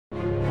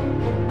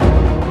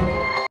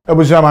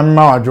Ebusia ma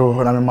mema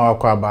wadwo na mema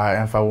wakwa ba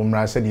emfa wo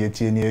mra se de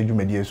etie ni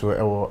adwumadie so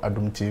ewo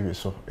Adom TV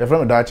so. Ye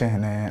frem da ache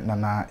hene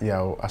nana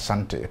yawo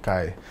Asante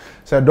kai.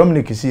 Se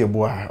Dominic si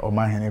ebua o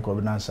ma hene ko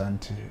bi na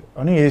Asante.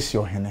 Oni yesi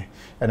o hene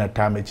na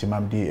ta mechi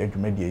mam di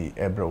adwumadie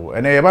ebrewo.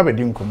 Ene ye ba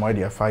bedi nkomo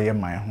de afa ye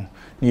man ho.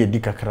 Ni ye di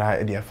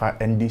kakra de afa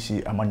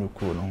NDC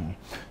amanyoko no ho.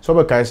 So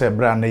be kai se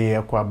bra na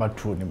ye kwa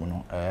batu ni mu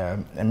no.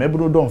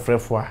 Emebru don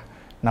frefo a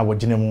na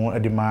wogine mu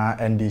edima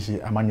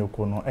NDC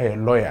amanyoko no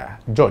lawyer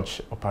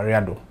George Opare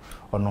Addo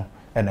ono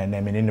ena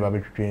na meni ne ba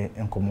betwe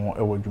nkomo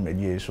ewo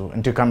dwumadie so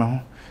nti ka me ho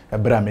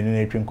ebra meni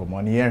na twe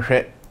nkomo ne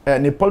yenhwe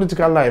ni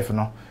political life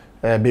no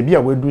baby a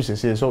wedu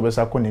sese so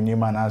obesa ko ni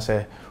ma na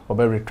se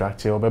obe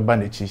retract obe ba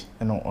nechi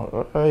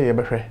no ye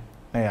behwe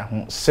na ya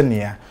ho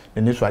senia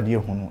ne niso ade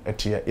hu no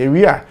etie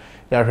ewi a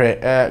ya hwe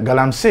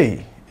Galamsey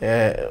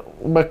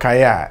ube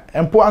kaya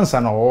empo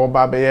ansa na wo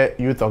ba be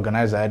youth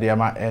organizer de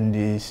ama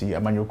NDC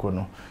amanyoko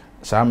no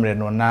samre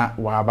no na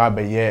wa ba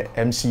be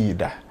MC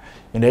da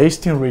in the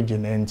eastern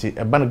region enti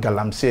eban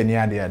Galamsey ni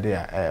ade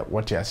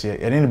what you say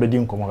ene ne bedi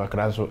nkomo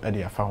kakra so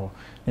ade afa ho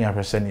ne ya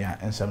hwese ne ya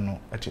ensem no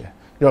etie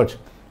George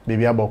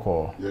baby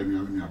aboko ye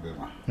mi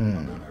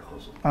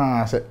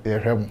abema se ye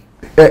hwem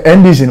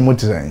NDC ni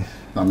mutizan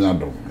na mi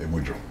Adom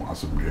emojo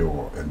asubwe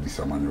wo NDC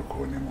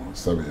amanyoko ni mo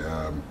sabe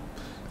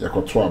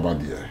yakoto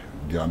abade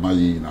dia na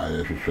yi na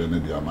ye hwehwe ne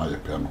dia na ye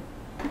pe no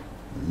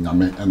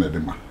nyame ene de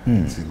ma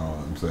nti no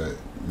se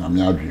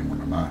nyame adwi mu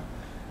no na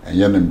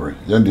enye nembre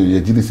yende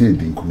ye gidi se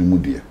di nkunimu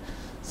de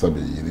sabe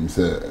yinim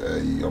se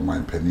your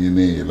mind penny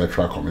ne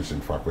electoral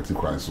commission for equity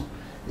crime so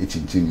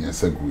echinchin ye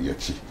segu ye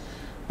chi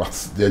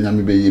but de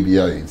nyame be ye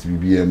bia nti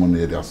bibia mu no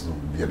ye de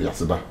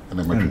aseda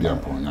ene matwe de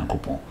ampon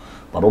yankopon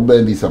but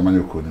oba ndi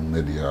samanyoko ni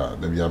ne dia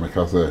de bia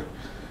meka se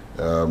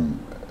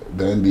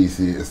the NDC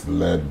is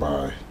led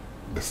by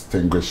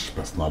distinguished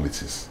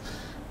personalities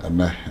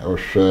and I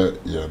share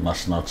your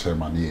national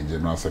chairman and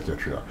general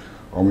secretary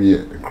only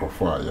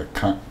you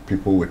can't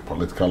people with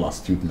political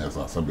astuteness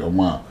as a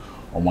bomb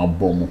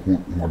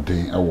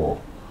modern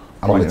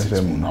politics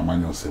and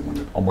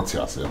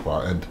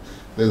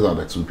these are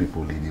the two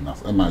people leading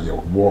us and now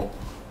your war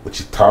which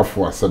is tough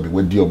for us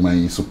with your man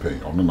is super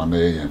on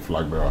the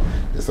flag bearer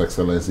His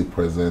Excellency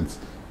President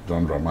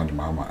John Dramani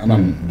Mahama and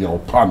I'm the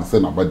partner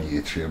saying about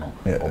the HN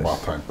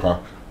about time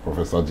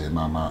Professor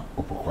Jenana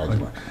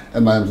Opokwaji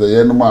and I'm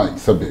the enema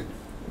sabe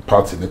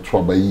party ne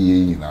trouble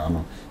yi na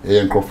no e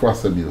enkrofo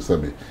sabe o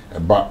sabe e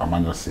ba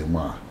amanya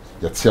sema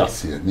ya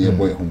tiase ne e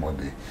boy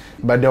humode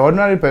but the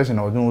ordinary person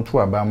was no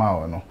to abama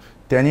o no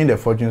turning the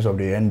fortunes of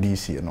the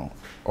NDC no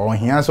or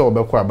here so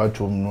obekọ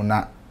abatom no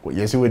na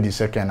yesi we di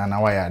second na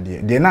wa ya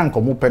de na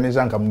nkomo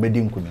penisa nka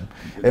mbedi nkunim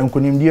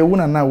enkunim de ewu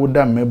na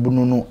woda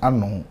mabunu no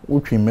ano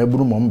wotwi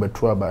mabunu mo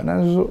mbeto aba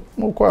na so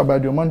mo kọ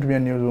abade o mantumi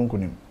ani zo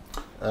nkunim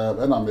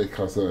and I make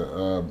us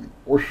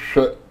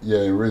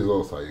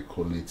results are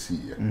quality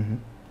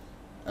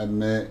and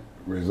the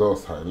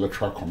results are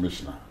electoral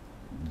commissioner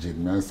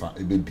Jim Mensa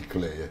ebe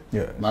declare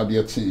na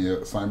de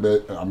tie sign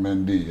be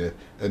amend e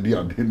de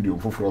adendio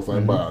foforo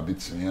sign ba de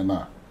tie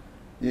na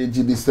ye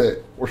gidi say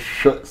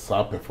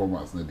sa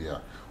performance na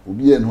dia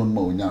obi en hon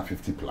ma onya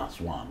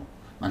 50+1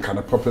 na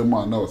kana papa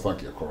ma na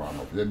osake ekora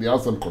no de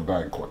asan ko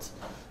die court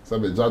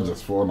sabe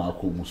judges for na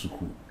akọ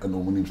musuku and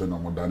omuni fe na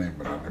modane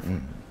mbana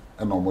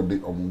and omode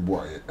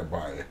omumbo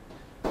aye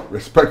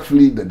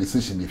respectfully the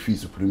decision if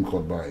Supreme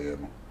Court by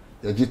no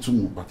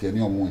yajitu but any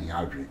omo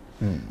hihadwe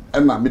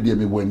and na me dey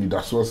me bo ani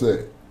da so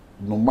say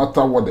no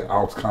matter what the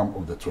outcome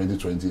of the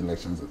 2020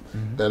 elections is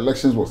the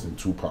elections was in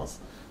two parts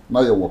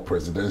now you were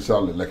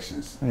presidential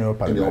elections and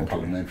your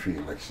parliamentary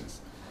elections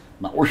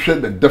now we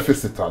share the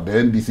deficit that the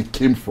NDC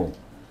came from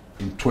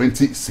in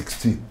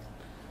 2016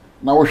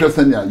 now we share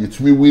send ya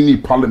yetumi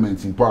win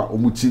parliament in pa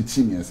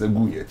omutintin yen se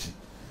gu yechi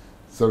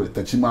sorry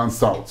Tachiman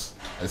South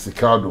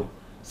Esikado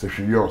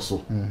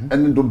Sehwiyoso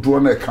and do do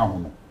na ka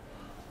ho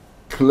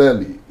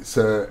clearly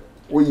say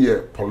we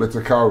are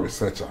political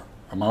researcher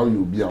and now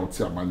you be out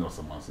here man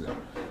yourself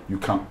you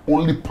can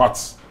only part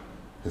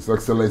His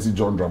Excellency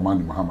John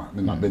Dramani Mahama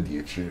na be di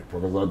echi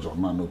Professor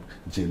John Nano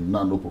Jane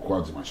Nano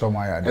Pokwajima so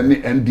my any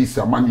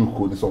NDC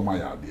amanyuko ni so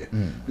my idea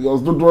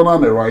because do do na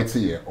right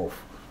here of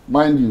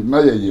mind you na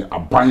ye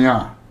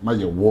abanya na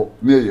ye wo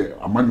na ye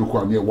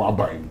amanyuko na ye wo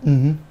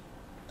aban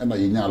and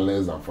you know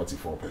less than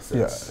 44%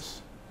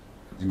 yes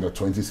in the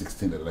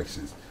 2016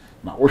 elections.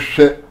 Now we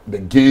share the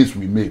gains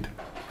we made.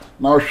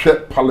 Now share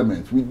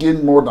parliament. We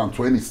gained more than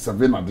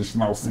 27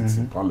 additional seats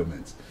in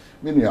parliament.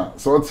 Meaning,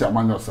 so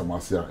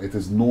it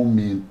is no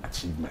mean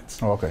achievement.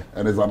 Okay.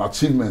 And it's an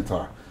achievement.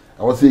 I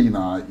would say, you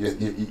know,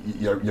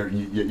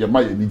 you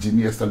might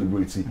engineer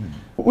celebrity.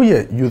 We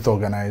are youth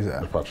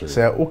organizer.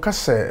 Say, okay,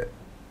 say,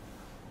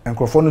 and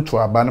Crofonu to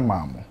a ban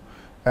mamo.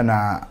 And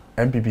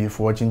MPP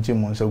for chinchi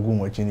monse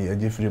gumo chini ya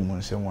jifri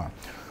monse mwa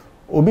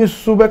obi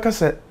subeka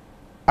se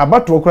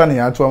abato okra na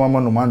ya to mama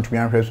no mantumi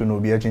ahweso na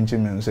obi chinchi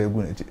monse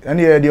gu neti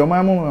ene ye de o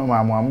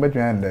mama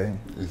ambetwa enda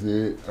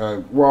isi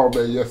wa obe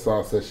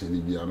yesa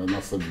session bi ana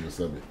na sabi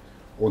sabi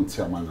on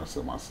ti amanya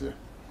semase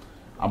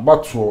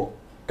abato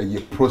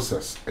a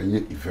process, a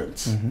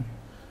event.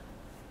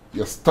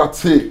 You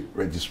start a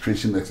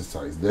registration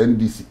exercise, the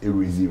NDC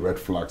raise red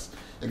flags.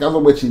 You guys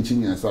are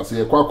changing and say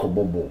you kwa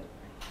kobobo.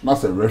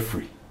 That's a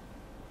referee.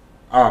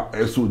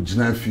 So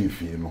general fee,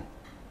 you know.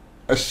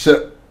 A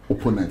share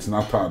opponent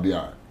na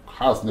there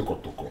has ne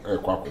kotoko e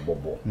kwa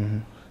kobobo.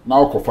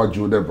 Now kofa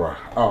Joe Debra,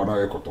 now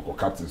e kotoko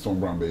captain some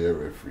brand be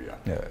referee.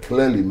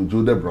 Clearly no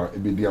Joe Debra e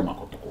be dia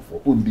makotoko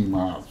for undi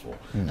ma as well.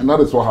 And that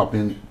is what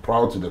happened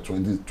prior to the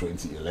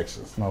 2020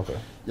 elections. Okay.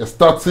 You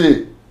start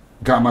say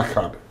Ghana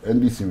card,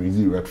 NDC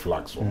raise red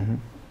flags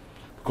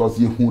because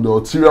you who the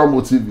ulterior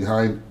motive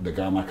behind the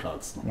Ghana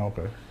cards. No?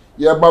 Okay.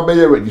 Yeah, but by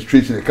your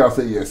registration, you can't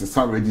say yes, it's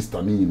not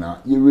registered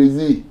now. You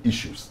raise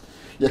issues.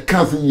 You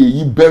can't say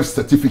ye birth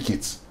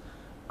certificates.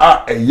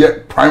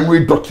 A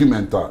primary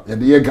document, a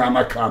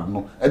Ghana card,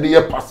 no, and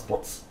the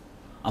passports.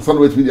 And some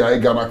with the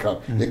Ghana card.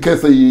 You can't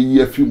say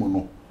ye few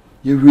no.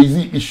 You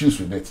raise issues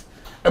with it.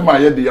 Am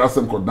I the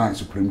Assam Court 9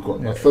 Supreme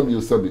Court? But some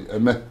you said it,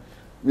 and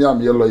me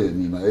I'm your lawyer,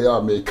 Nina.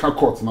 I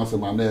court, not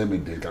some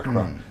name,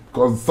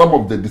 because some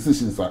of the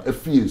decisions are a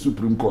fee in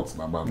Supreme Court.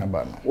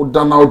 Or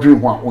done now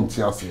dream one on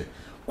TSA.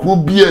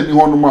 Could be any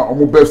one of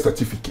my birth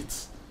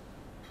certificates.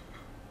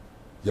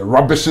 You're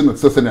rubbishing at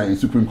Cessna in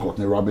Supreme Court,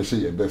 you're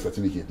rubbishing your birth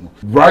certificate. No?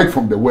 Right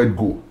from the word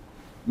go.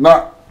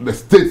 Now, the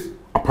state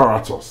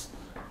apparatus,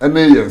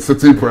 any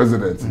sitting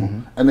president,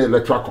 any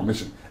electoral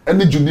commission,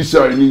 any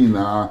judiciary, any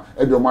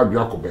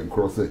Omadriako Ben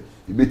Cross, you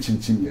may chin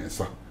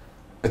yes,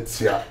 it's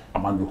here,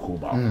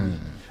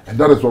 and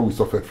that is what we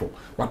suffered from.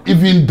 But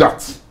even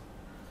that,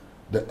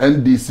 the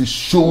NDC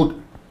showed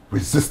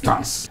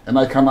resistance. And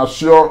I can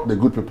assure the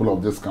good people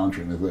of this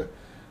country that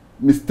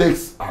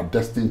mistakes are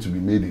destined to be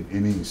made in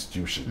any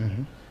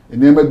institution. It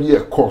never be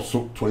a course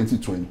of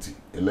 2020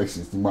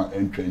 elections, in my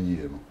entry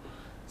year.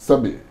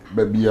 Sabi,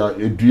 baby,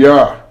 a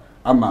dear,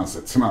 I'm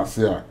answered,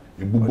 Tenassia,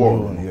 a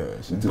bubble,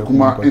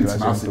 Tekuma, and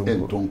Tenassi,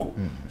 and Tonko.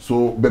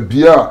 So, baby,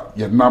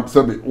 your name,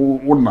 Sabi,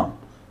 oh,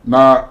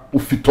 na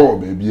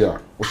ufito baby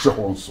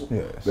also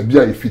baby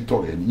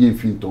ifito and ye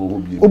finto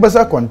obi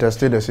Obasa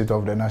contested the seat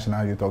of the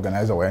National Youth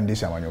Organizer or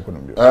NDC amanyo kono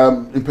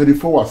in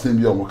pedifo wa sem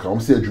bi omoka o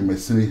se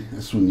adwumasiri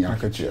so ni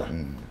akachia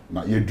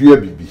na yedua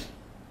bibi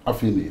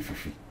afi na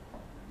efifi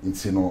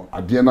nti no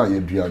ade na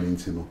yedua ni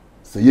nti no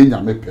se ye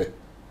nyame pe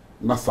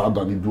na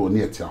sada ni duo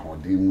ni eti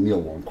ahode ni e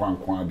won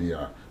kwankwan ade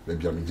a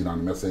baby amigina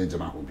no message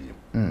na ho bi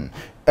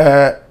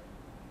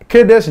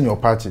cadres in your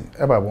party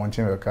eba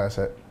wanting we ka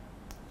say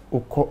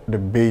the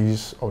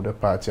base of the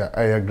party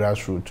are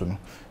grassroots,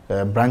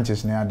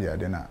 branches near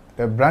the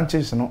the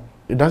branches, no,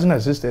 it doesn't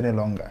exist any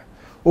longer.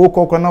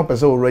 Now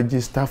person will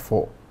register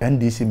for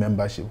NDC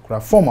membership.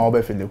 Form our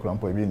we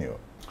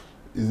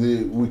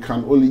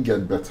can only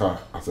get better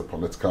as a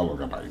political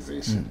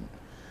organization,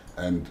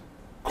 and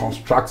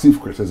constructive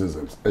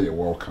criticisms are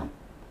welcome,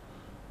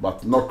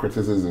 but not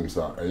criticisms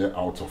are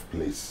out of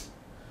place.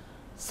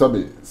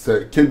 Sabi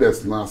say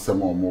cadres now some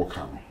more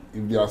can.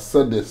 If they have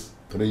said this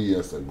 3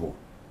 years ago.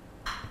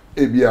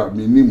 Ebia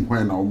minim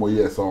when our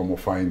years or more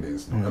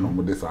findings and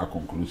our these are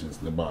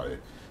conclusions nearby.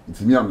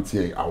 It's me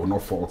I will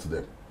not fault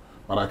them.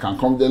 But I can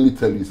confidently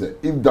tell you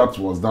that if that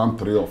was done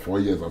 3 or 4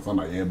 years as an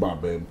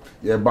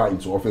year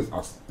into office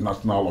as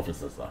national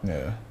officers,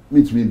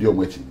 means me do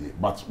much.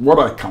 But what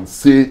I can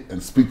say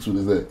and speak to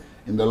is that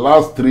in the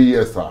last 3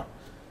 years,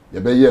 you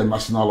be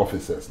national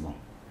officers. No,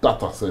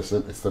 that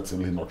assertion is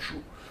certainly not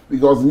true.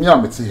 Because me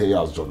I'm here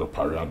as Judge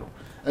Opare Addo,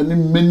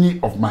 and many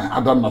of my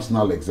other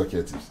national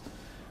executives.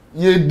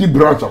 Ye di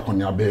branch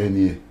akonya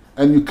be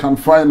and you can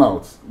find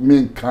out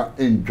menka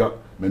enja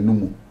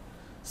menumu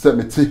se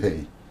meti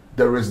hey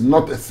there is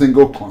not a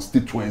single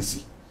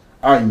constituency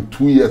in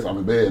 2 years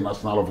I'm a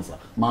national officer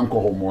man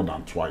ko more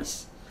than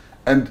twice,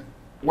 and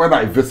when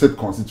I visit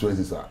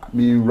constituencies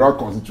me run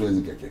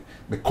constituency keke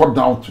me cut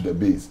down to the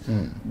base.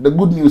 The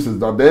good news is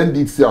that the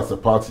NDC as a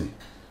party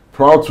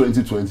proud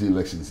 2020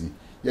 elections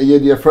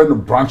their friend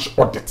of branch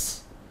audits.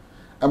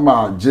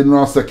 Emma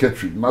General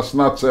Secretary,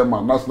 National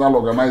Chairman, National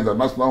Organizer,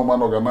 National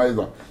Woman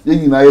Organizer.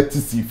 You know,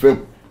 TC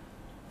fem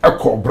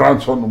echo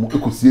branch on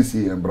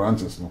the and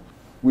branches. No,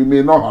 we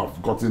may not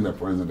have gotten the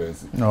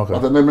presidency, but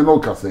the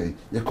name can say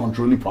you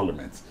controlling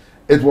Parliament.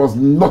 It was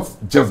not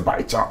just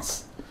by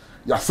chance.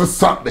 You assess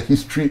the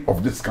history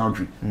of this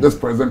country, this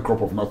present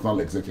crop of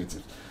national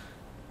executives.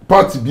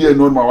 Party be a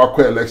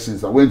non-Mawakwa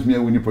elections. I went me a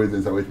winning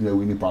presidency. I went me a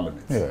winning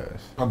Parliament. Yes,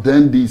 but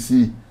then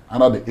DC.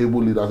 Under the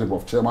able leadership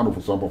of Chairman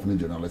of Swamp of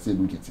Nigeria, let's say,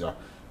 look it here,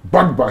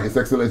 backed by His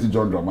Excellency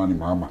John Dramani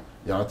Mahama,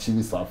 you are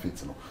achieving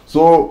surface.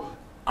 So,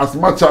 as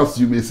much as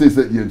you may say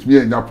that you me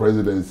in your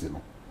presidency,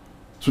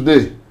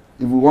 today,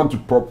 if we want to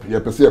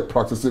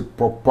practice a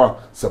proper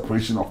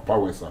separation of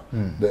powers,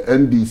 the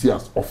NDC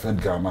has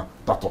offered Ghana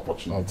that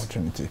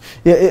opportunity.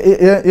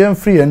 Yeah,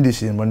 free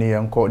NDC money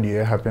and called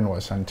the happen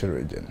was Ashanti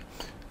region.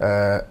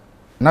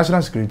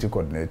 National Security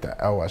Coordinator,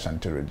 our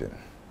Ashanti region.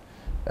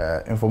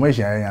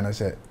 Information I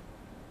said.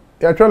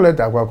 Yeah, try let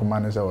our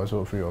command say was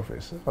free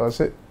office. I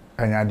say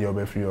I had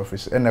the free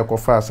office and I go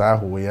fast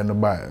who we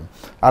end by.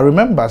 I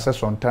remember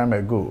some time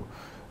ago,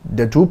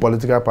 the two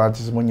political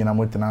parties mo nyina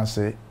mo tena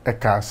se e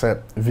ka se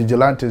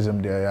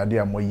vigilantism there ya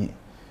dia moyi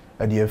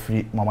e dia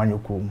free mama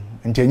nyokom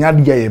nti enya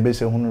dia ye be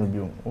se hunu bi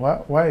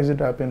why is it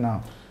happening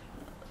now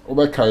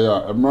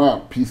Obakaya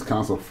Emra Peace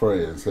Council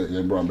Frey and said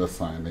Yembra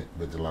sign it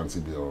vigilante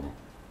bill.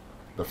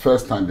 The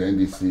first time the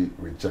NDC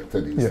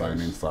rejected in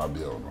signing Star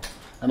bill.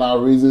 And our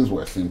reasons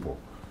were simple.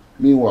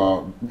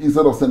 Meanwhile,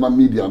 instead of sending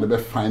media, they were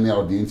finding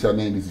out the entire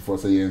NDC for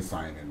saying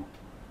signing.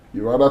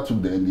 You rather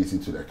took the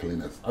NDC to the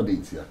cleaners. I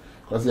didn't hear.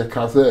 Because you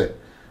can say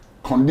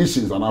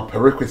conditions and our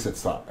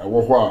prerequisites are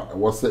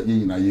what said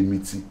in a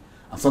meeting.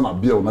 And some a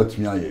bill not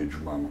me a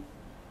jumano.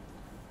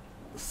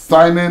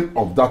 Signing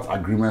of that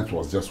agreement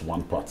was just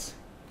one part.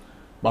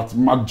 But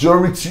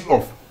majority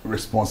of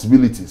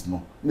responsibilities,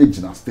 no,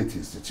 major state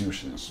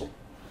institutions. So,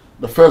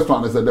 the first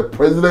one is that the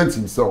president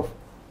himself,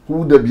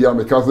 who the be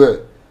because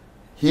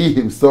he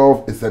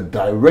himself is a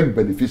direct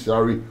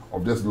beneficiary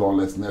of this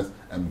lawlessness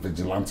and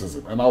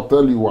vigilantism. And I'll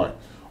tell you why.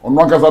 On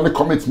one case, the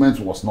commitment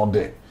was not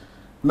there.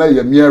 Now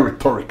you're mere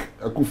rhetoric.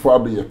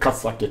 Akufado ye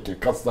kasa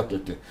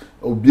keke.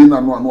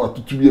 Obiena no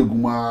atutubi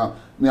eguma.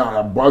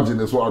 Now a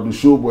budget so I do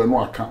show boy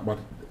no account, but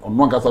on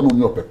one case I don't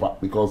know paper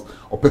because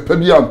paper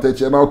be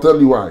untouched, and I'll tell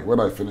you why when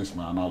I finish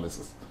my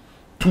analysis.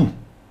 2,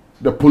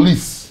 the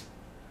police,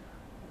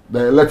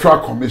 the electoral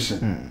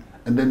commission,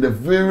 and then the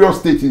various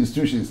state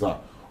institutions are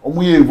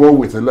involved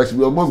with elections.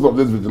 Because most of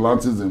this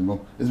vigilantism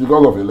is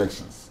because of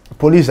elections.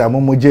 Police are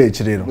momoje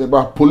ichireno.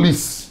 But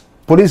police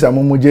are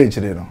momoje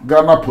ichireno.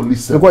 Ghana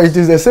police service. Because it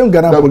is the same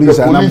Ghana police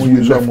and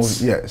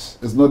yes.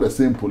 It's not the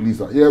same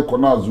police. Here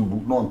Kona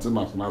Zugu, no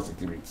international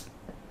security.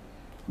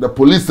 The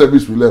police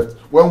service we left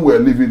when we were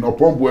leaving,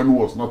 Opon Bueno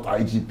was not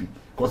IGP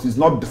because he's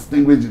not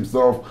distinguished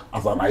himself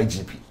as an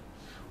IGP.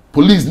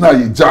 Police now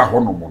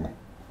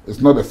it's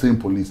not the same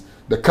police.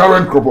 The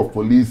current crop of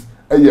police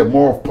are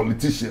more of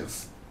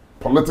politicians,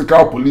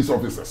 political police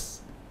officers,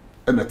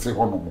 and that's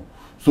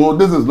so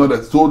this is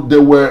not so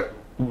there were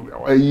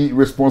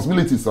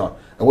responsibilities. It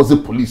was a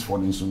police for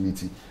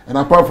meeting, and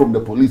apart from the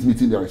police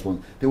meeting their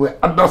response, there were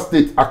other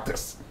state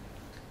actors,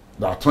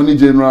 the Attorney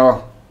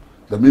General,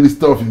 the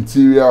Minister of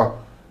Interior,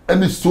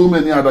 and so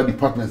many other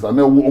departments that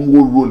now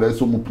one role as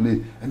some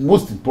play, and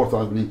most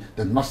importantly,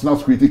 the National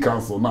Security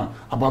Council now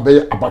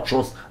ababe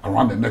abatros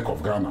around the neck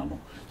of Ghana. No,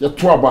 ya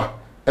tuaba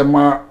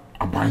Emma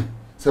Abai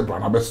say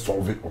Branabe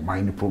solve it or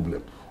mind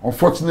problem.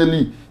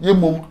 Unfortunately, ye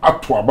mum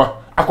atuaba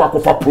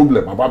akwakofa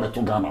problem about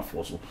to Ghana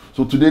for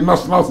so today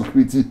national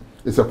security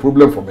is a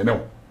problem for me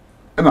now.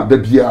 And at the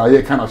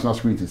BIA national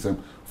security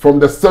from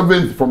the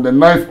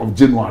 9th of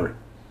January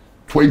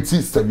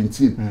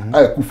 2017,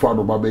 I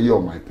Kufado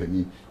Babaye my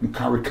penny. You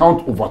can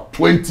recount over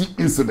 20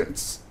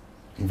 incidents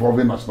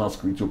involving national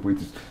security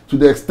operatives. To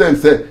the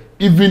extent that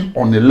even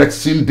on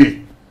election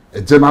day,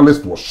 a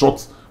journalist was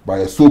shot by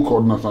a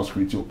so-called national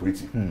security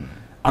operative.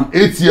 An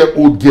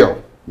 8-year-old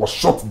girl was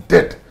shot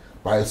dead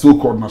by a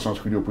so-called national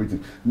security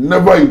operative.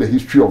 Never in the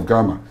history of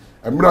Ghana.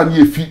 Emra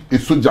Niefi a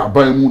soldier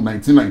by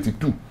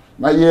 1992.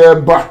 Na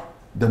yeba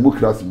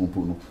democracy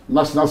mupono.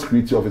 National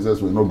security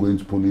officers were not going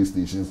to police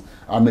stations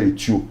and they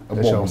chew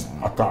bombs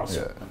attacks.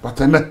 But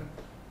and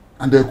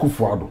they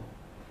Akufo-Addo.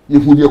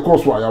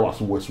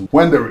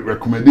 When the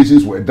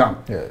recommendations were done,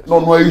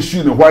 no issue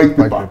in the white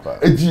paper.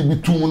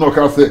 EGB two no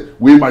can say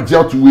we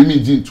major to we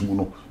need to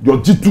no. Your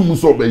G2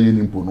 so be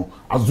nimpono.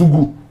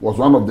 Azugu was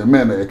one of the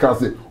men that can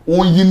say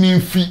only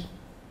fee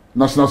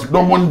national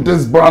don't want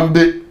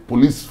disbanded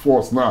police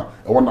force now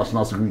one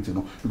national security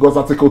no because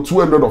Article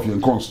 200 of your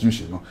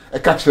constitution no a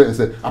catch and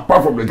say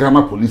apart from the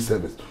Ghana Police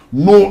Service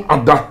no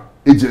other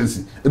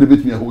agency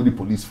elevate me a holy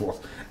police force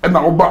and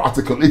now over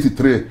Article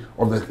 83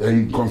 of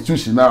the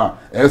constitution now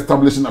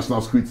establishing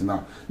national security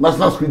now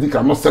national security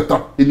cannot set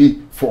up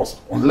any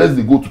force unless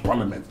they go to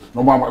parliament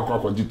no matter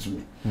what to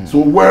me. So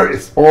where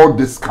is all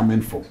this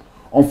coming from?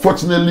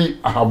 Unfortunately,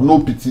 I have no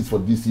pity for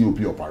this EOP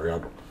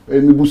Opare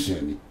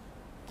Addo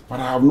but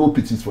I have no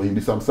pity for him.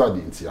 This I'm sad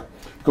here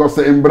because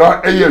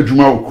Embra Eye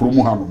Juma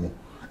Okromu Hanomu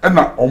and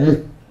na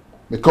Omu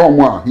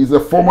because he's a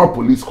former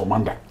police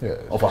commander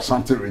of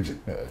Ashanti region.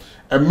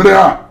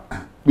 Embra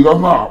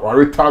because now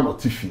we retired of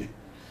Tifi.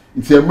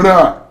 It's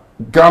Embra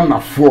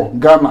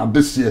Ghana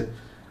this year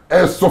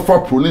suffer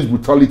police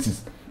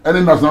brutalities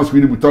and national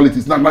security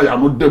brutalities. Now you are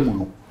not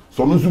demo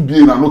so no zu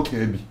be na no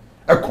kebi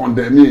e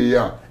condemn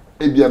here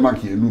e bia na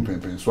ke enu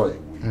pempen so aye.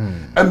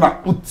 And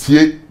na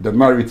utie the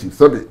narrative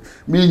so the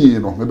me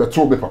no me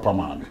beto be papa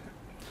maame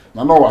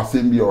na no wa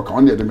sem bia o ka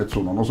on dey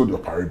meto no so the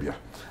Opare bia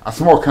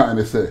asema o kan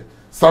dey say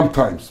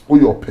sometimes o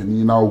your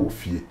penny na wo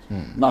fie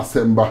na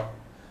semba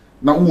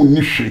na wo ni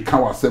hwe ka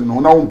wa sem no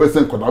na wo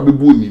person koda be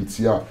bu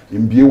nintia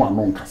mbie wa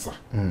no nkasa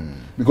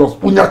because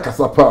unya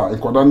kasa pa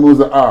koda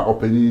knows o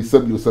penny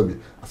sebi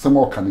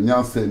asema o kan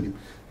nyansa ni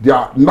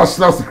their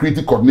national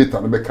security coordinator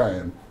na be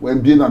kan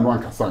when be na no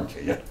nkasa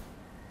nke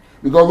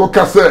because look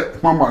I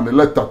said, Mama, in the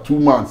letter 2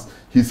 months,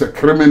 he's a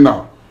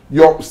criminal.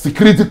 Your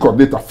security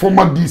coordinator,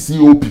 former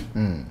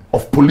DCOP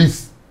of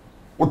police,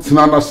 what's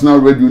now national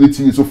radio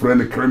unity is so for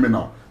any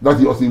criminal. that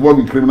he was involved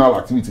in criminal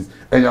activities,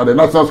 and you are the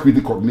national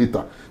security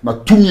coordinator. Now,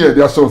 2 years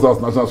they are shown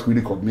as national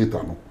security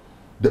coordinator. No,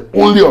 the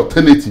only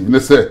alternative, they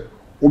say,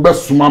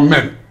 Suma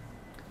men,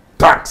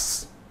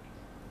 tax,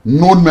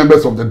 known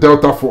members of the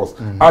Delta Force,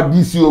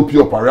 ADCOP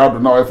Opare Addo,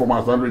 now a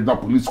former regional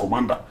police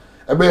commander.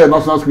 I be a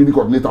national security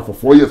coordinator for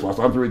 4 years. Was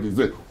say,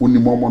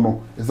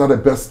 is that the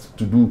best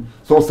to do?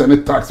 So send a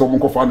tax, someone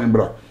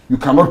call you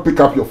cannot pick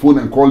up your phone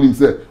and call him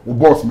say, "Oh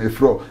boss, may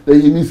throw."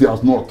 Then he means he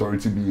has no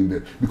authority being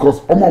there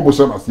because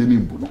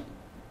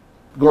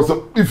because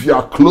if you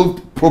are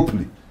clothed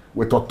properly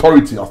with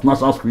authority as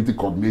national security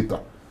coordinator,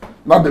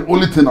 not the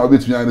only thing I'll be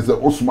to is say,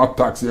 "Oh, smart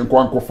tax and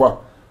kofa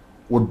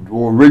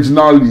or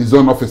regional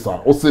liaison officer,"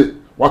 or say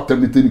what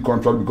terminating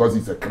contract because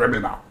he's a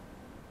criminal.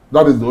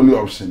 That is the only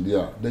option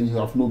there. Then you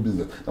have no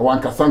business. I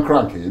want Kassan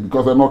crank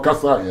because I know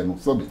Kassa, you know,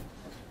 sorry.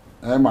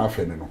 I'm a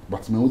fan, no.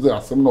 But me was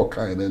a seminar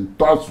kind and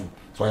Tasu,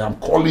 so I am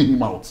calling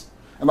him out.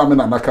 And I'm in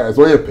an account,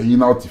 so you're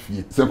paying out if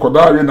you say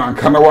Kodarian and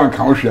Kanawan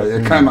country,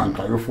 you can't and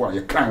Carrefour,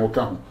 you can't work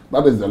out.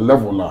 That is the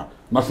level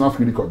national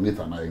security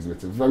coordinator and I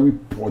exhibit. Very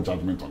poor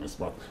judgment on his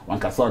part. One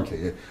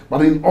Kassan,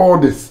 but in all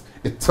this,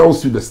 it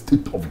tells you the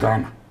state of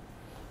Ghana.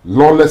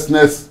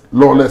 Lawlessness.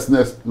 Now,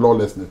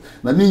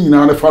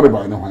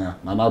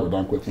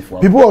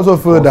 people also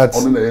feel that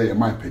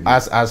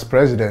as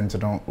president, you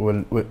know,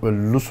 will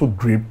lose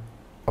grip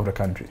of the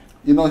country.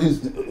 You know, I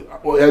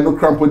know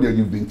Crampo there,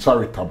 you've been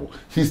charitable.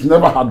 He's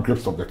never had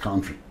grips of the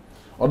country.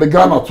 Or the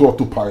Ghana 2 or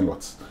 2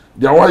 pilots.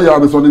 They are why you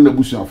are in the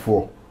bush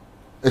for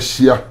a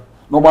share.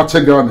 No matter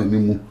Ghana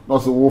anymore.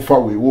 Not so far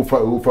away,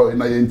 in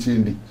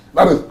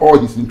that is all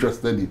he's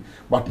interested in.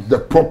 But the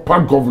proper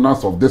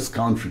governance of this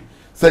country.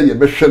 Say you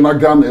be shena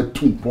Ghana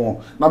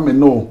tumpon na me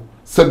no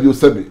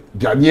sebi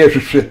dia nye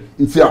hwehwe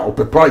nti a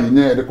opepa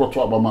yenye de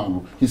kwoto abama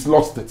no he's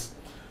lost it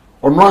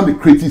on one the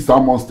creating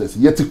some monsters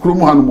yet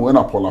kromu hanumo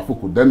na Paul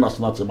Afoko then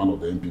national chairman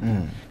of the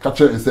NPP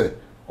catch and say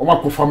o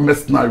ma kofa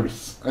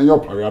mercenaries and your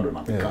Opare Addo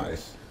na kai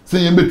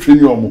say you be train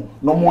you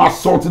no more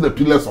assault the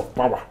pillars of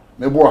power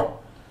me boa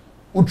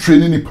u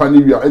training ni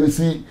panivia and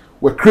see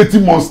we're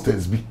creating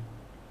monsters be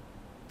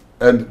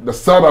and the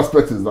sad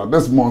aspect is that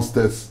these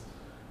monsters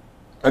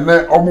and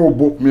then omo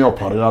bo me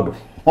Opare Addo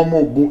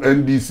omo bo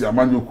NDC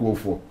amanyoku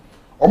ofo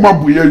omo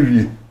bu ye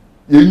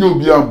nye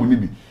obi ambu ni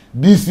bi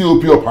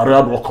DCOP Opare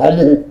Addo ka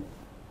omo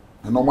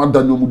and omo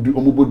danyo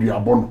omo bo du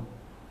abono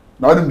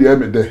na woni de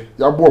me de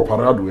ya bo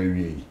Opare Addo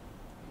awie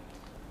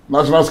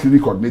national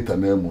security coordinator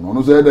na emu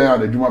no so e dan ya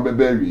da dwuma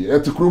bebe awie e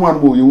ti kuruma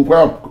no ye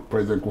nkwa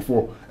president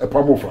Kofo e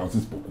pamo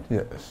Francis Poku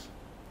yes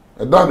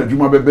e dan da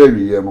dwuma bebe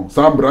awie no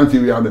sam branch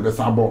awie ya de be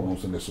sam bo no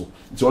so ne so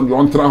ti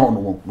on tra ho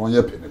no no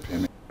ye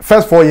pene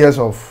first 4 years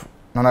of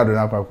Nana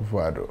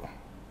Addo,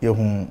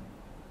 you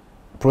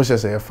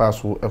process a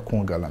fast a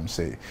con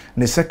Galamsey.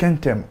 The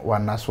second term,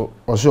 one naso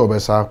or so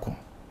besako.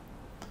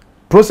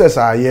 Process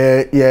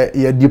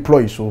ye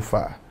deploy so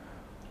far.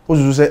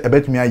 Who's say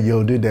about me I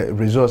yielded the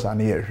results and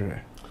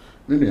here.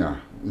 Minia,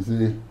 you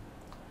see,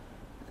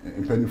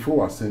 in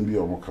Pennyfo assembly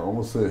or Moka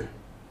almost say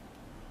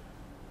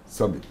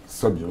Sabi,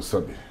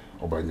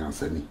 or by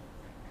Yanseni.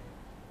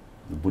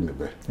 The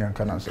Bunebe, Yan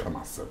can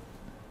answer.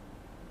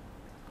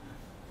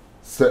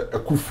 Say a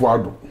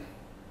Kufuado.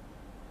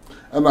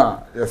 And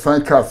now, your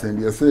sign cast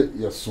and you say,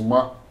 yes,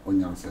 Suma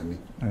on Yanseni.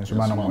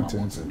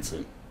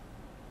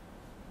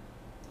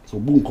 So,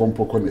 boom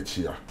compo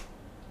conechia.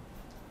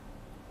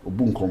 Or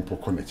boom compo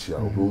conechia.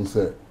 Or boom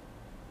say,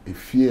 if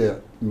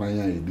fear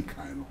Naya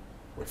Edicano,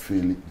 or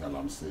failing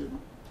Galamsey.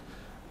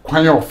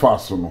 Quanya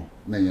fast no,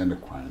 Naya the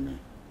quine.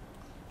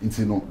 It's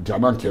no,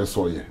 Janan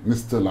Kersoye,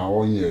 Mr.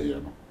 La year, you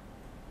know.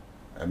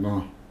 And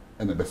no.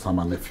 And the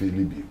summer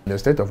the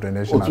state of the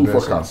nation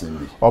address.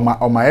 Or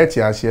my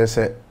etias here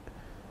said,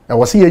 I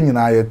was here in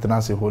United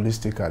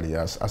holistically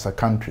as a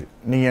country.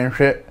 Nian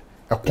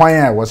a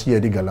choir was here,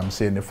 the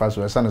Galamsey in the first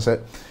way. Son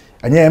said,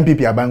 and your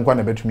MPP are bank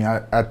one bet me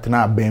at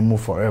na Bemu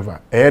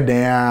forever.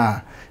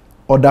 There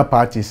other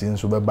parties in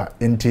Subaba.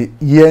 Enti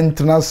yen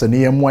trans and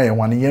yen way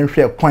one yen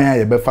share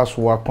choir be fast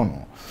work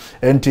on.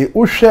 Enti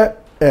ushe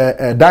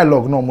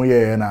dialogue no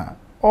more na.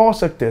 All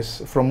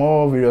sectors from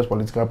all various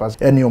political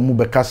parties. Any omu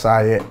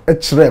bekasa ye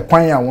echre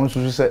kwan ya won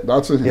so say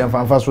that's it. Ye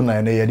fanfa so na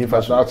ye di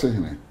fa so. That's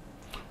it.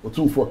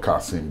 Otum for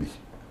casen bi.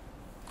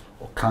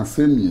 O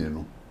casen mi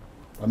no.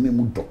 Ani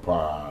mu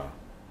dopa.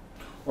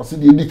 O se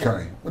di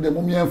kan. O de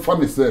mo mi enfa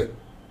ni say.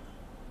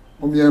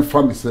 Mo mi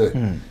enfa ni say.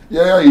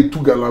 Ya e tu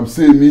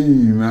Galamsey ni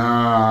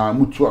na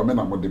mutu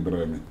amena mo de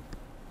brɛ mi.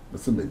 Me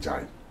se me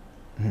jai.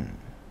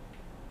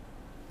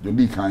 Do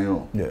di kan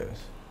yo.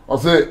 Yes. I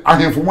say,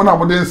 ahemfo mo na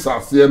mo den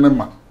sase ne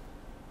ma.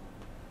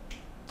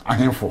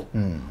 Ahemfo.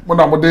 Mo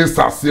na mo den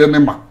sase ne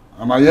ma.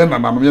 Ana ye na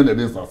na mo ye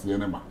den sase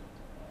ne ma.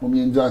 Mo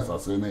mi enjoy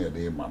sase ne ye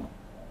de ma no.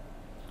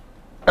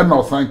 E na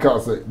osan ka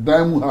say,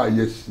 dan mu ha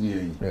ye hie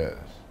yi. Yes.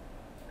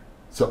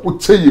 So o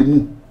cheye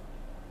mu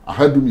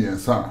ahadum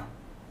yensa.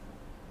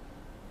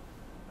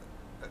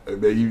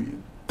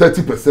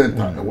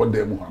 30% e wo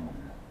dem ha no.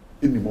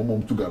 Eni mo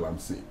mom to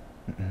Galamsey.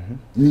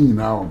 Ni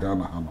nyina o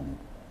Ghana ha no.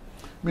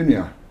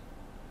 Menua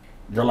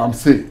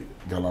Galamsey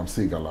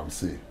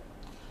Galamsey.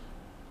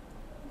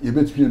 You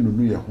bet me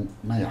no ya ho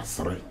na ya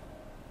sere.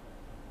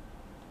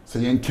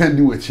 Say yen can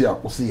do what ya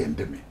say yen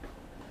dem.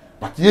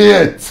 But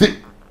ye ti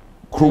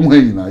krom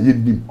he na ye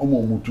dim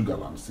omo tu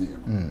Galamsey.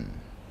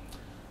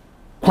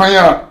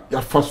 Kwanya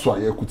ya faso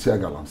ya kutia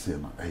Galamsey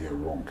na e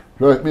wrong.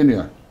 Right me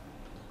nia.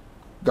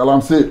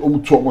 Galamsey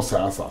tu omo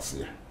sa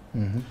asase.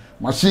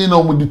 Machine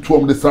omo di tu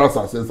omo de sa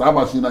asase. Sa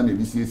machine na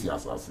bi siesie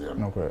asase.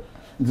 Okay.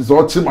 It is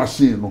all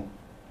machine no.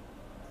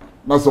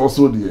 That's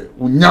also the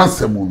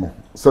unyansemu no.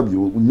 Sabi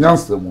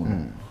unyansemu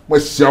no. We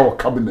share our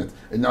cabinet.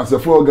 And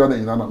yansefo organ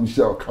in na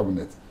share our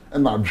cabinet.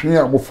 And na dwen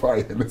amofa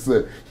e na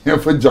say ye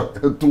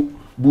feja to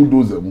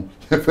bulldozer mu.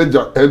 Ye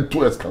feja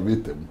to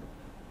excavator mu.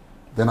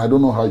 Then I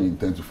don't know how you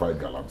intend to fight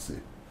Galamsey.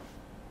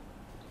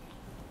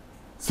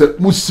 Say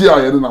musia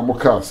ye na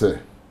moka say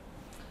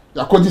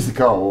yakoji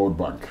sika World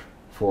Bank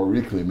for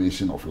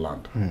reclamation of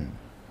land.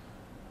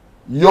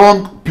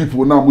 Young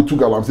people now mutu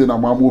Galamsey na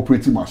mamu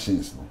operating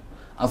machines no.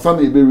 Asan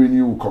ebe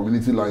renew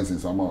community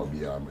license amount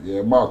be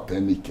about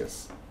 10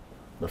 acres.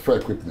 The fair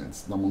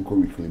equipment na monko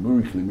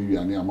reclaim we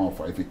are amount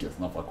 5 acres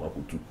na fa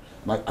kwakutu.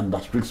 Like under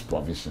strict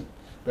provision.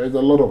 There is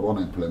a lot of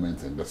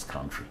unemployment in this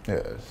country.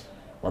 Yes.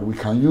 But we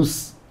can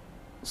use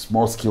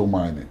small scale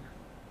mining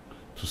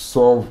to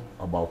solve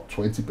about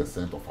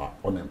 20% of our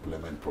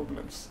unemployment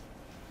problems.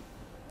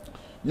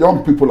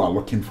 Young people are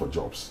looking for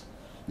jobs.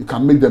 You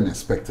can make them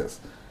inspectors.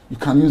 You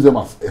can use them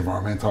as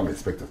environmental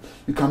inspectors.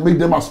 You can make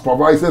them as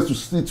supervisors to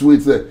see to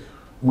it that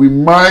we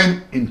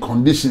mine in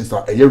conditions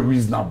that are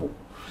reasonable.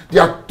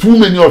 There are too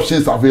many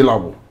options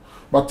available.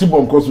 But they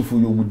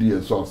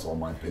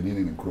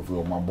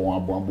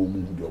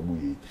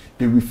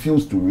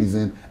refuse to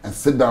reason and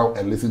sit down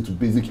and listen to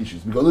basic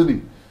issues. Because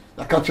the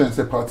catcher and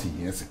say party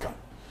here scam.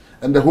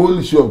 And the whole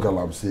issue of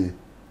Galamsey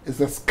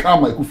is a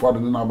scam I could father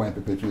now and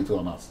perpetuate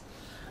on us.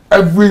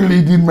 Every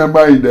leading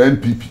member in the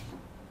NPP.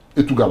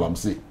 Etu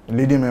Galamsey.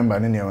 Leading member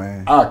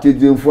anyway.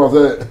 KJ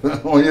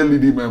say only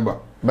leading member.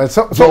 But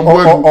so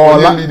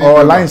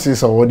or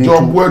licenses or what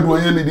John Boyd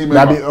only leading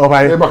member.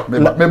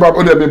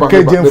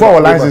 KJ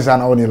for licenses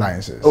and only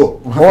licenses. Oh,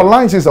 all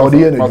licenses or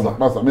the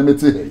Master, me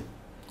tell you.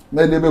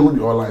 Me dey be who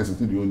the all license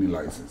the only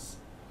license.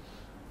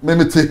 Me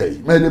tell you.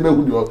 Me dey be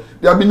who the all.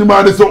 There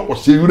minimal so o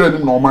se yure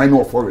ni no mine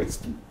or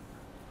forest.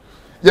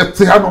 Yet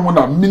say no mo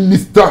na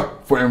minister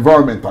for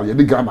environmental ye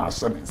dey Ghana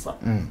asensa.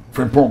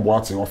 Frimpong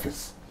Boatin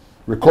office.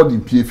 Recording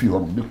PFE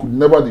on they could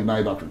never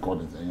deny that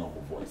recording in your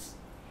voice.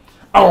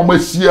 Our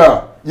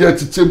Messiah, yet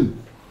chim.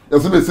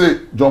 As they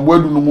say, John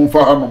Boyd no more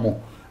for no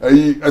more.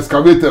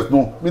 Excavators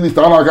no.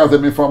 Minister Anaka say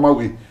me farm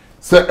away.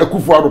 Say a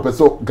kufu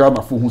person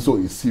Ghana for who so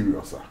is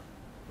serious.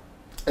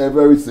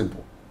 Very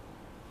simple.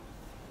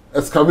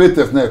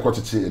 Excavators na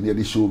ekwachiche and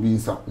they show be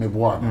inside me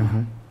boa.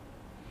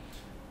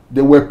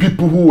 There were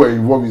people who were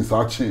involved in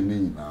such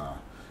chain.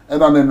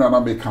 And then I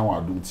make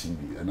Adom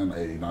TV, and then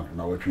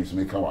I trees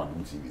make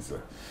Adom TV.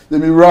 Sir, they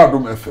me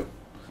Adom FM.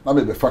 Now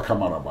maybe fa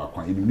camera back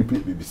when you need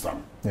baby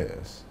Sam.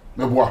 Yes.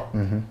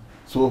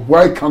 So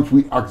why can't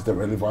we ask the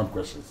relevant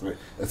questions?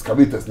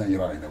 Excavators na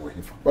yira in a way.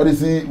 But you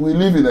see, we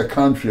live in a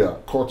country, a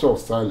culture of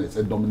silence,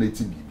 a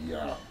dominating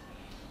BBR.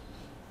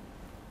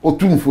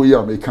 Otun for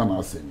ya make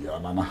can say ya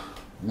nana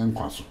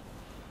nenkwaso.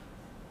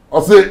 I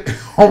say,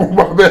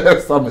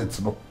 Omo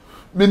summit no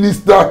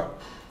minister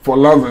for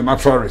lands and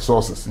natural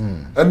resources.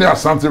 And the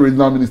Asante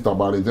regional minister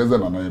about it,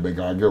 Jensen and I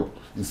begagel.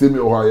 He say me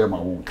Ohio my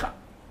own car.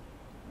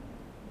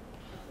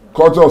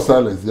 Culture of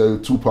silence, there are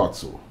two parts.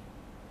 So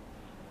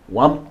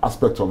one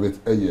aspect of it,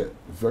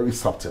 very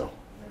subtle,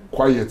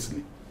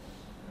 quietly.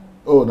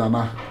 Oh,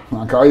 Nana,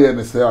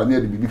 I say I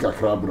need the big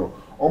crab bro.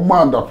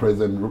 Under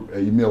President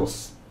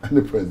emails and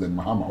the President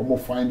Mahama,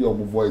 almost find your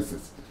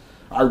voices.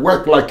 I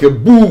work like a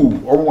bull,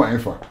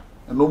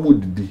 and no more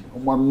did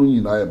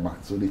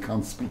so they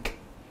can't speak.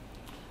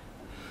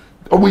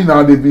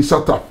 Now they've been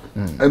shut up,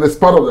 and it's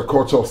part of the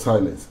culture of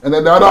silence. And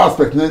then the other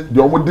aspect,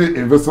 the Omode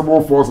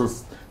invisible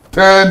forces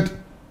turned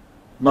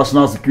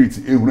national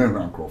security.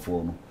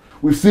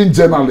 We've seen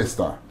journalists,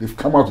 they've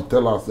come out to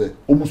tell us,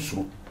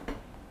 Omusro.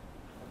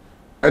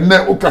 And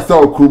then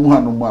Okasa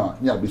Okromuhanuma,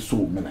 yeah, be so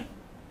many.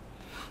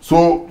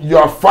 So you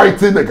are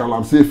fighting the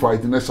Galamsey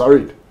fight in a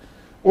charade.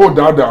 Oh,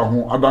 Dada,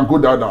 Adanko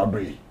Dada,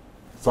 Abre.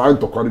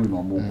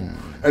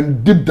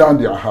 And deep down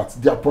their hearts,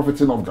 they are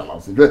profiting of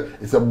Galamsey.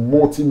 It's a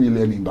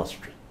multi-million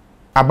industry.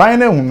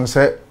 Abayne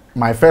say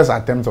my first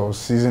attempt of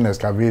seizing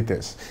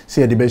excavators.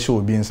 See the best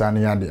will be in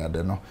Sanya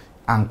no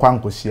and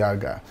Kwanko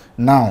Siaga.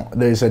 Now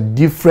there is a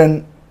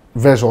different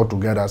verse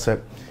altogether. Say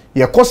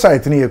ye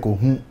site ni ye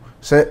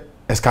say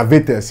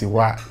excavators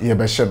wa ye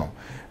besheno.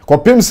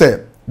 Kopim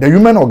say the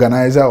human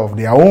organizer of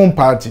their own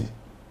party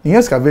in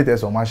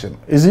excavators or machine.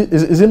 Is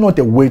it not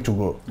a way to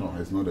go? No,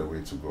 it's not a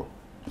way to go.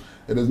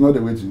 It is not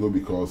the way to go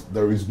because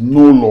there is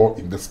no law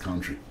in this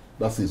country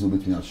that says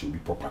Obetumi should be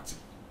property.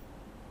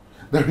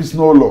 There is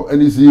no law.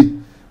 And you see,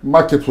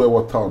 market where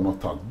water or not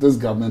tax. This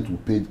government will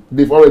pay.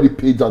 They've already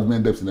paid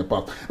judgment debts in the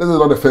past. This is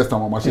not the first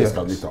time a machine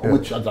excavator. We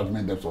charge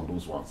judgment debts on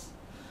those ones.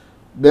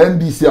 The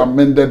NDC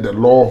amended the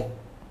law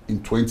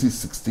in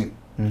 2016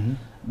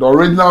 The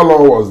original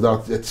law was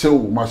that a chill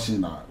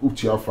machine,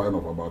 which you have fine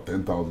of about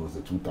 10,000 was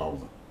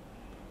 2,000.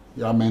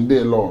 You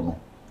amended a law no,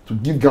 to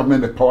give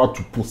government the power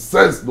to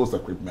possess those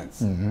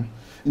equipments.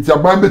 It's a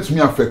bind between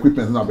me for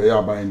equipment now, but you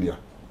are buying there.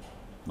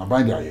 Now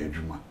buying there,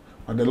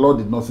 but the law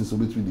did not say so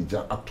between the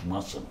jar up to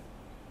machine.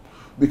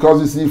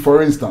 Because you see,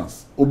 for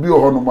instance, Obi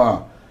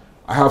Ohonoma,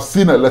 I have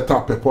seen a letter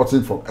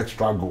purporting from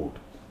Extra Gold,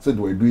 said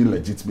they were doing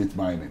legitimate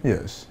mining.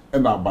 Yes.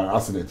 And now by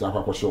accident,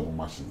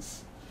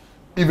 machines.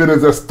 If it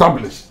is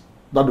established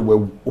that they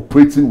were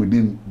operating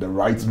within the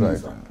right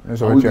means,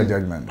 are we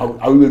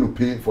going to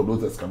pay for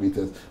those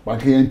excavators?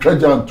 But he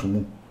treasure to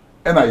move,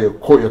 and I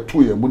call your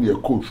 2 year money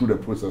code through the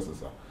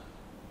processes.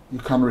 You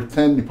can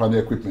return the panel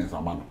equipment,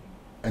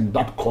 and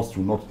that cost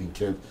will not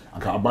incur. I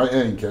can buy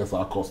air incurs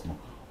our cost. No.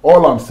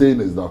 All I'm saying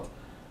is that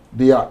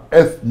they are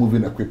earth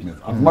moving equipment.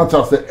 As much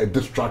as a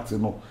distract,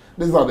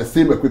 these are the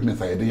same equipment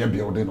that they are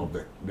building of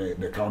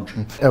the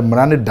country.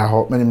 Mrani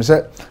daho, many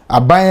say, a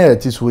buyer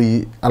it is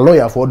we a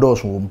lawyer for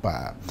those who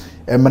pa.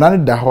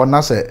 Mrani daho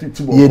na se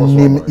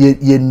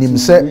ye nim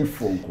se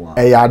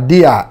a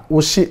idea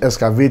ushi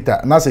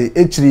excavator na se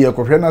actually a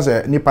coffee na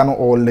se nipano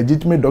or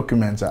legitimate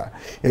documents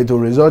it will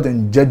result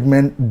in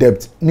judgment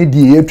debt ni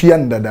di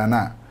APN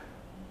dana.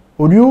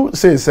 Would you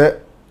say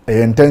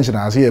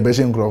intentional as here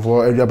bashing crop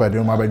for every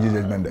bedroom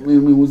judgment debt?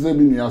 We was able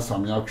to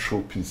some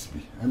actual peace be.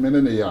 I mean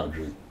in a yard.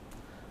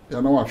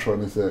 You know what I'm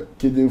trying to say?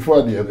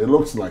 It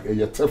looks like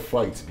a tough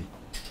fight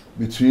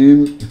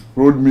between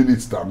road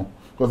minister.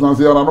 Because now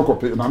say I no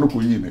copy, na no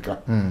koyi neka.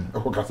 I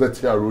cassette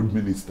here road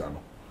minister.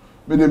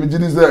 Me dey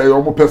begin say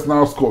your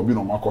personal score be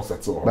no ma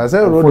settle. But say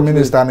road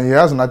minister he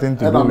has nothing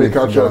to do with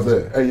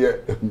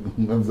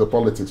the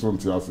politics.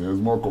 It's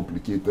more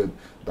complicated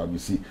than you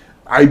see.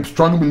 I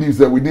strongly believe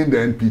that within the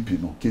NPP,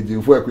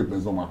 KJ4 equipment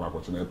is not my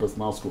question,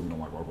 personal scope no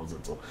my question.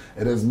 So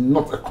it is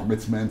not a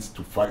commitment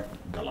to fight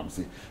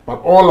Galamsey.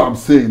 But all I'm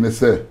saying is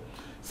say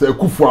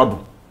Kufuor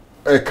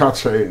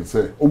catch her and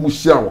say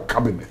omushia our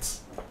cabinet.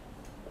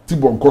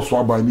 Tibon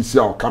Koswa by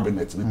initial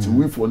cabinet,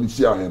 we for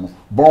initial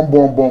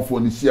bomb for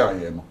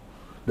initial.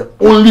 The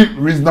only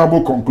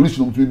reasonable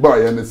conclusion to buy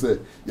and say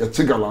your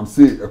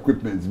Galamsey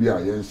equipment via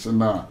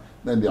Yenshina,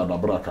 then the other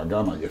braka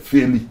Ghana, you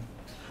fairly.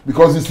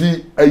 Because you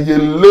see, it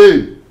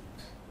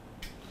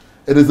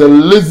is a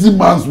lazy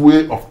man's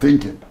way of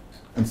thinking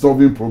and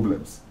solving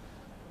problems.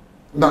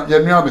 Now, you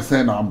know what I'm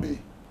saying,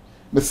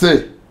 they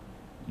say,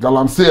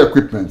 Galamsey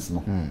equipments,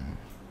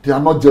 they are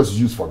not just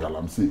used for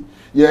Galamsey.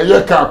 Yeah,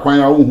 you can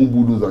acquire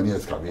bulldozers and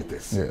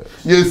excavators. Yes.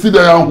 You see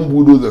there are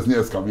bulldozers and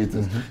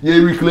excavators.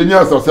 You reclaim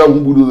yourself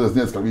bulldozers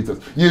and excavators.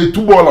 You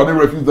two ball and they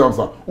refuse them,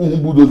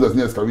 bulldozers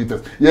and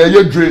excavators. Yeah,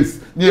 you drains,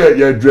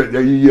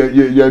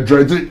 yeah,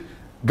 dredging.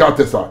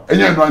 Gatesa, and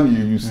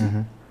you use it.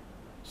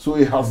 So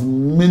it has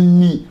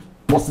many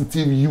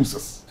positive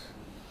uses.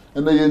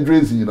 And then you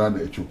drains in the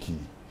HOK.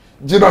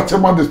 Jeda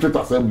Chairman District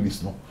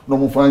Assemblies,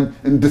 no find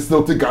in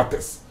distilled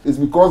Gates. It's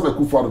because the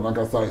Kufuor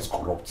Nankasa is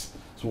corrupt.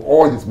 So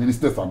all his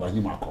ministers under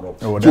him are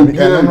corrupt.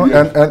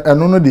 And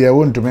no, they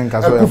want to make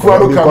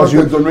Kufuor cannot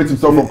exonerate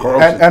himself from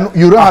corruption. And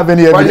you don't have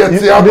any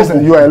evidence.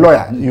 Listen, you are a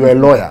lawyer. You are a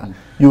lawyer.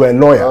 You are a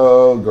lawyer.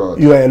 Oh God.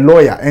 You are a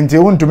lawyer, and they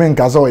want to make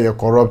Kazo you're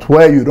corrupt,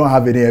 where you don't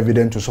have any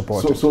evidence to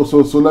support it. So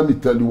let me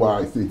tell you why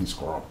I say he's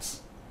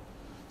corrupt.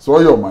 So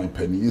you're my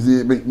penny. Is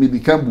it me the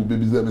Campbell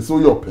baby? So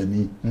your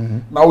penny.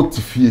 Now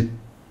Tifie.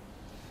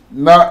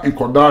 Now in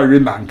Kodari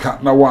Nanka.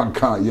 Now one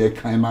can ye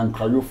kind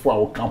Nanka you for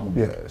our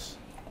Yes.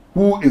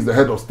 Who is the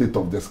head of state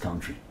of this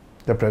country?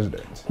 The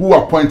president. Who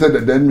appointed the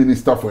then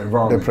minister for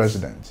environment? The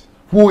president.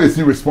 Who is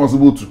he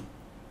responsible to?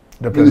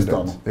 The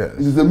president. Minister, no? Yes.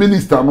 It is the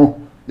minister, no.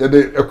 Yeah,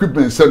 the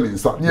equipment selling,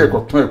 near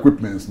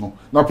equipments, no.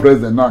 Now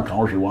president now can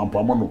watch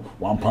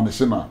one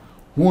punishing.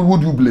 Who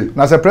would you blame?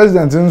 As a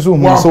president,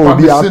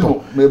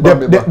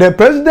 the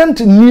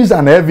president needs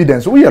an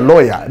evidence. We are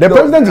lawyer. The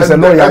president is a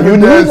lawyer. You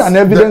need an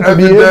evidence to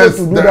be able to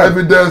do that. The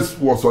evidence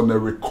was on the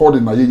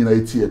recording in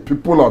Etee.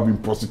 People have been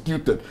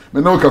prosecuted. Me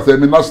now can say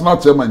national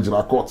chairman in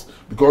court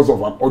because of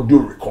an audio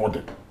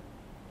recording.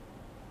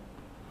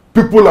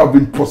 People have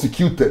been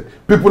prosecuted.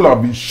 People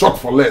have been shot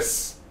for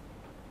less.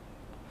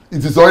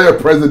 It is all your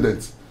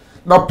president.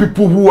 Now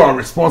people who are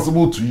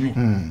responsible to you.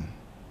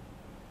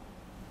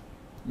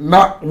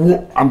 Now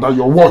under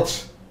your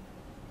watch.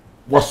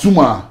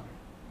 Wasuma.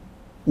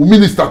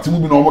 Minister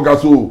Timubi no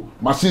mogaso.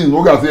 Machines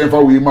oga say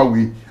fa we ma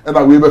we. And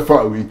that we be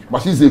far away.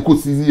 Machines say could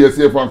see yes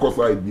fa cause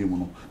side be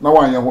no. Now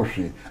one yan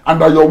hwe.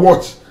 Under your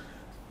watch.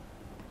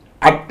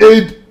 An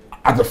aide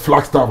at the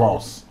Flagstaff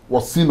House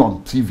was seen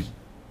on TV.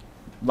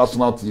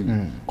 National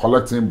TV.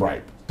 Collecting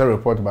bribe. The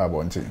report by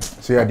Bontin.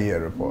 See a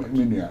report.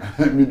 You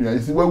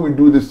see, when we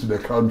do this to the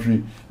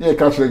country, yeah,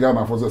 catch the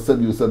Ghana for said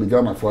you said the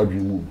Ghana for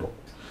removed.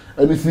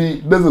 And you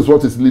see, this is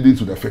what is leading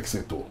to the fix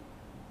it.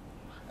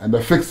 And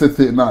the fix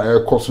it now,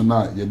 air cost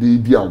now, you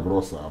did be a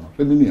gross.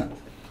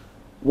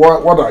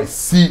 What I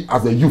see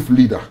as a youth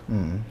leader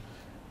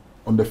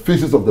on the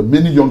faces of the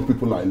many young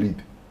people I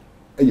lead,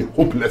 a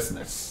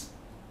hopelessness.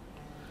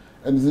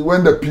 And you see,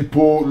 when the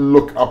people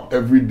look up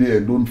every day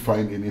and don't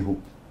find any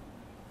hope,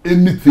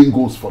 anything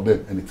goes for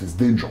them, and it is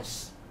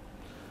dangerous.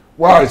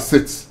 Where I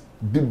sit,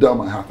 deep down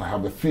my heart, I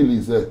have a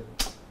feeling that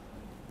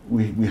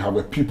we have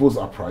a people's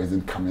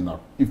uprising coming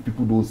up if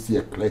people don't see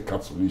a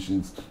clear-cut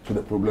solutions to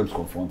the problems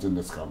confronting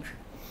this country.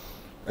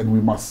 And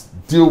we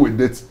must deal with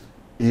it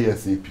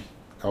ASAP.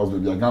 I was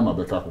with the Ghana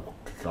Beka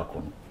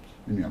Kikakon.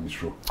 I'm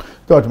sure.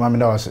 George, Mammy,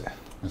 that was it.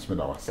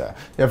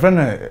 Your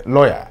friend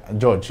lawyer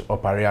George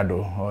Opare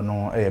Addo or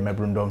no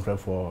Mebrundon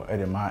for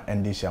Edema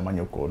NDC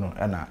Amanyoko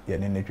no na ye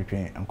ne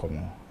twetwen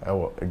enkomo e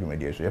wo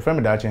adwumadi so your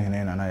friend da che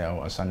hene na na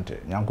ya Asante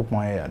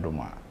Nyankopon ye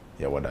adoma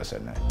ye woda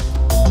sene